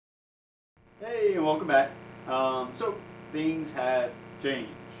Hey, and welcome back. So things have changed,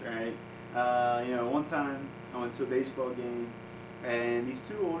 right? One time I went to a baseball game, and these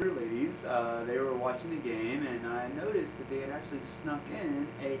two older ladies, they were watching the game, and I noticed that they had actually snuck in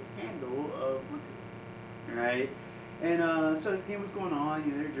a handle of liquor, right? And so as the game was going on,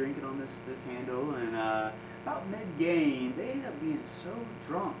 they're drinking on this handle, and about mid-game, they ended up being so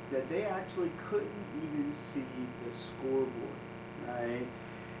drunk that they actually couldn't even see the scoreboard, right?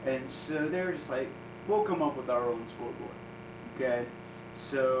 And so they were just like, we'll come up with our own scoreboard. Okay?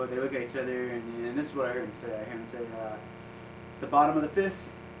 So they look at each other, and this is what I heard him say. I heard him say, it's the bottom of the fifth,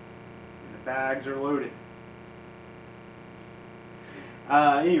 and the bags are loaded.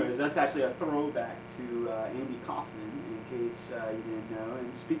 Anyways, that's actually a throwback to Andy Kaufman, in case you didn't know.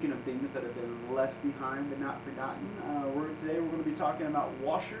 And speaking of things that have been left behind but not forgotten, today we're going to be talking about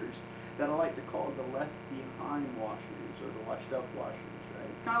washers that I like to call the left behind washers, or the washed up washers, right?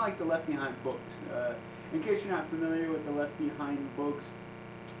 It's kind of like the left behind books. In case you're not familiar with the left behind books,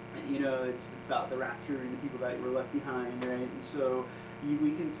 it's about the rapture and the people that were left behind, right? And so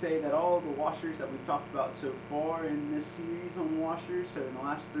we can say that all of the washers that we've talked about so far in this series on washers, so in the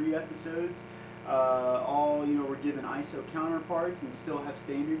last 3 episodes, all were given ISO counterparts and still have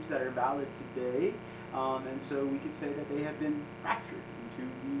standards that are valid today. And so we could say that they have been raptured into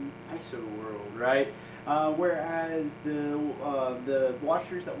the ISO world, right? Whereas the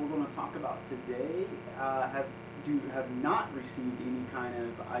washers that we're going to talk about today have not received any kind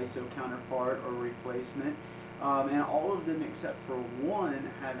of ISO counterpart or replacement, and all of them except for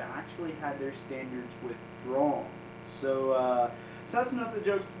one have actually had their standards withdrawn. So that's enough of the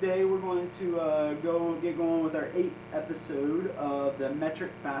jokes today. We're going to get going with our 8th episode of the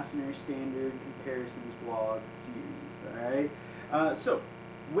Metric Fastener Standard Comparisons Vlog series. All right. So,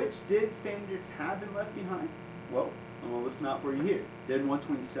 which DIN standards have been left behind? Well, I'm going to list them out for you here. DIN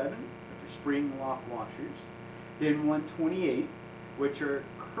 127, which are spring lock washers. DIN 128, which are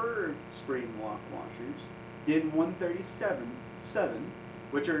curved spring lock washers. DIN 137,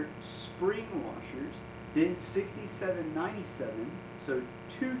 which are spring washers. DIN 6797, so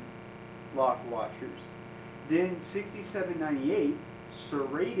tooth lock washers. DIN 6798,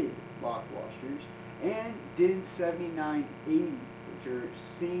 serrated lock washers. And DIN 7980, which are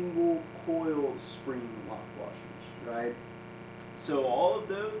single coil spring lock washers, right? So all of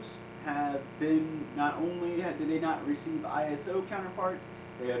those have been, not only did they not receive ISO counterparts,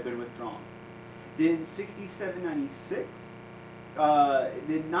 they have been withdrawn. DIN 6796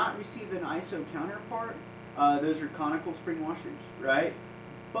 did not receive an ISO counterpart. Those are conical spring washers, right?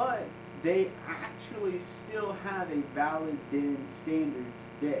 But they actually still have a valid DIN standard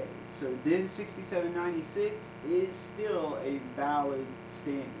today. So DIN 6796 is still a valid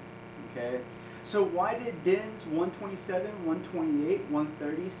standard, okay? So why did DINs 127, 128,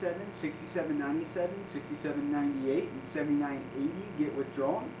 137, 6797, 6798, and 7980 get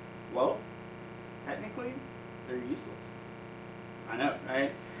withdrawn? Well, technically, they're useless. I know,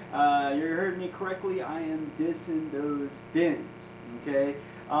 right? You heard me correctly. I am dissing those DINs, okay?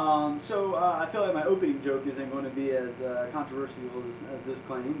 I feel like my opening joke isn't going to be as controversial as this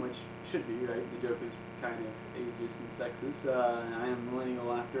claim, which should be, right? The joke is kind of ageist and sexist. I am a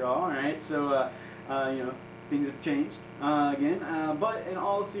millennial after all, right? Things have changed again. But in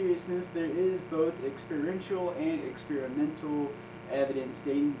all seriousness, there is both experiential and experimental evidence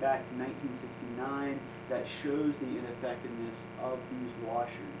dating back to 1969 that shows the ineffectiveness of these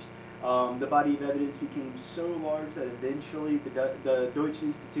washers. The body of evidence became so large that eventually the Deutsche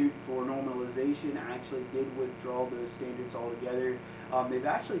Institute for Normalization actually did withdraw those standards altogether. They've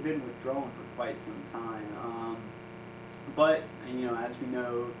actually been withdrawn for quite some time. But as we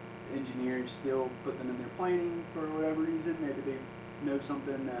know, engineers still put them in their planning for whatever reason. Maybe they know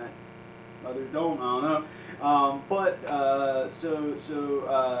something that others don't. I don't know. But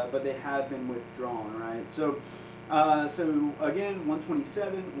they have been withdrawn, right? So again,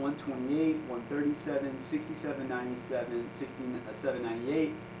 127, 128, 137, 6797,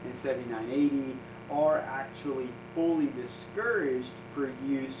 6798, and 7980 are actually fully discouraged for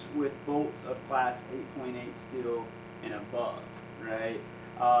use with bolts of class 8.8 steel and above, right?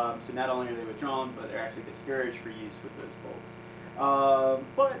 So not only are they withdrawn, but they're actually discouraged for use with those bolts.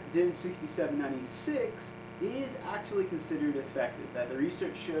 But DIN 6796 is actually considered effective. That the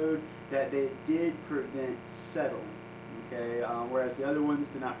research showed that they did prevent settling. Okay, whereas the other ones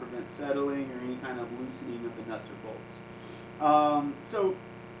did not prevent settling or any kind of loosening of the nuts or bolts.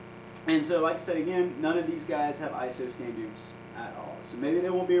 So like I said again, none of these guys have ISO standards at all. So maybe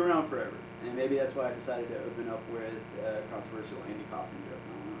they won't be around forever, and maybe that's why I decided to open up with a controversial Andy Kaufman joke.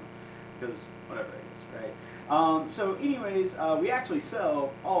 I don't know, because whatever it is, right? So anyways, we actually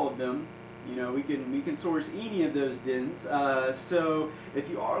sell all of them You know, we can source any of those DINs. So if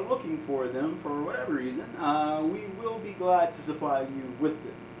you are looking for them for whatever reason, we will be glad to supply you with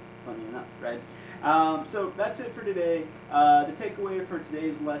them. Funny enough, right? So that's it for today. The takeaway for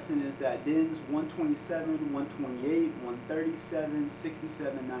today's lesson is that DINs 127, 128, 137,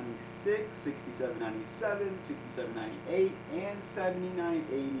 6796, 6797, 6798, and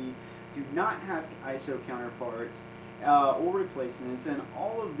 7980 do not have ISO counterparts or replacements, and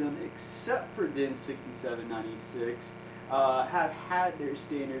all of them except for DIN 6796 have had their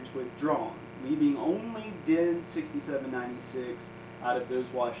standards withdrawn, leaving only DIN 6796 out of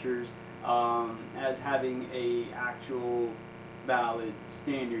those washers as having a actual valid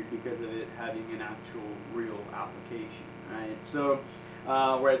standard because of it having an actual real application, right? So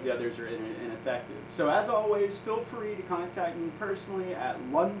whereas the others are ineffective. So as always, feel free to contact me personally at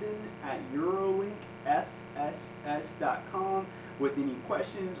london@eurolinkfss.com with any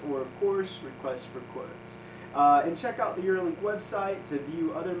questions or, of course, requests for quotes. And check out the Eurolink website to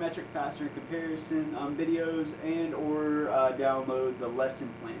view other metric fastener comparison videos and or download the lesson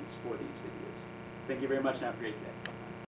plans for these videos. Thank you very much and have a great day.